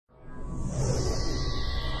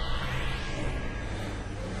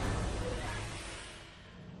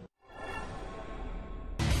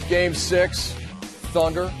Game 6,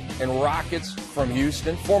 Thunder and Rockets from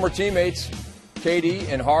Houston. Former teammates KD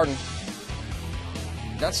and Harden.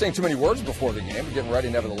 Not saying too many words before the game, but getting ready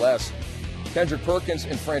nevertheless. Kendrick Perkins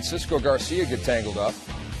and Francisco Garcia get tangled up.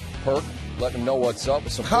 Perk letting them know what's up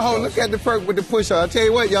with some push-ups. Oh, look at the Perk with the push-up. I'll tell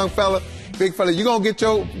you what, young fella, big fella, you're going to get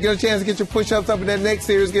a chance to get your push-ups up in that next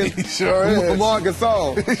series against Marc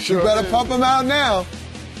Gasol. You better pump them out now.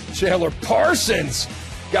 Chandler Parsons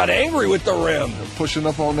got angry with the rim. Pushing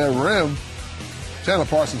up on that rim. Chandler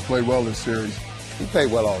Parsons played well this series. He played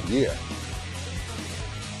well all year.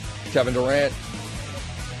 Kevin Durant.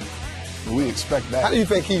 We expect that. How do you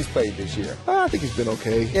think he's played this year? I think he's been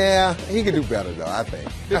okay. Yeah, he could do better, though, I think.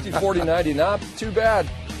 50, 40, 90, not too bad.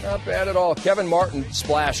 Not bad at all. Kevin Martin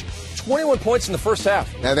splashed 21 points in the first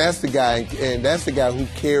half. Now, that's the guy, and that's the guy who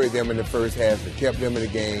carried them in the first half and kept them in the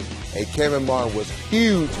game. And Kevin Martin was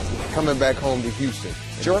huge coming back home to Houston.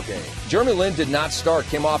 Jeremy Lin did not start,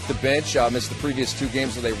 came off the bench, missed the previous 2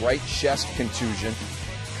 games with a right chest contusion.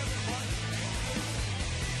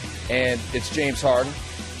 And it's James Harden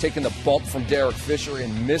taking the bump from Derek Fisher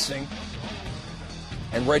and missing.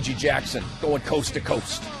 And Reggie Jackson going coast to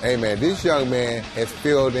coast. Hey, man, this young man has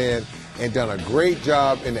filled in and done a great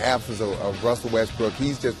job in the absence of Russell Westbrook.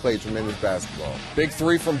 He's just played tremendous basketball. Big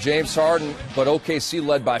 3 from James Harden, but OKC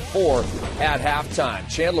led by 4 at halftime.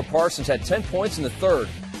 Chandler Parsons had 10 points in the third.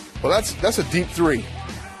 Well, that's a deep 3.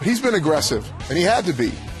 He's been aggressive, and he had to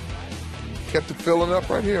be. Kept it filling up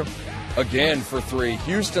right here. Again for 3.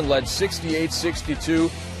 Houston led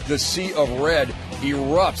 68-62. The Sea of Red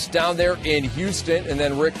erupts down there in Houston, and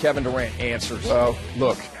then Kevin Durant answers. Well,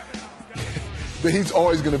 look, he's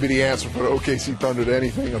always going to be the answer for the OKC Thunder to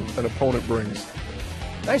anything an opponent brings.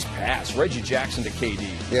 Nice pass, Reggie Jackson to KD.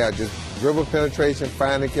 Yeah, just dribble penetration,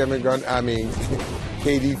 finding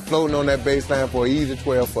KD floating on that baseline for an easy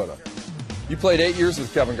 12-footer. You played 8 years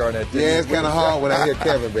with Kevin Garnett, didn't you? Yeah, it's kind of hard when I hear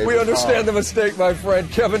Kevin, baby. We understand the mistake, my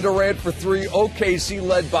friend. Kevin Durant for 3. OKC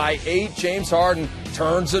led by 8. James Harden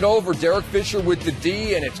turns it over. Derek Fisher with the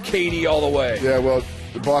D, and it's KD all the way. Yeah, well,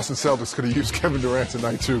 the Boston Celtics could have used Kevin Durant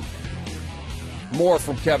tonight, too. More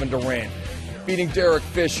from Kevin Durant. Beating Derek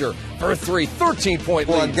Fisher for 3. 13-point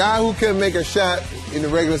lead. For a guy who can make a shot in the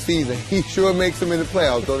regular season, he sure makes them in the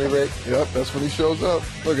playoffs, don't he, Rick? Yep, that's when he shows up.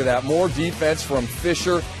 Look at that. More defense from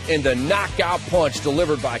Fisher and the knockout punch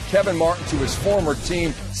delivered by Kevin Martin to his former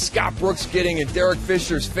team. Scott Brooks getting in Derek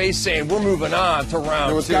Fisher's face saying, we're moving on to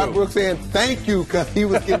round 2. Scott Brooks saying thank you because he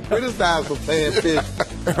was getting criticized for playing fish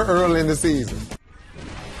early in the season.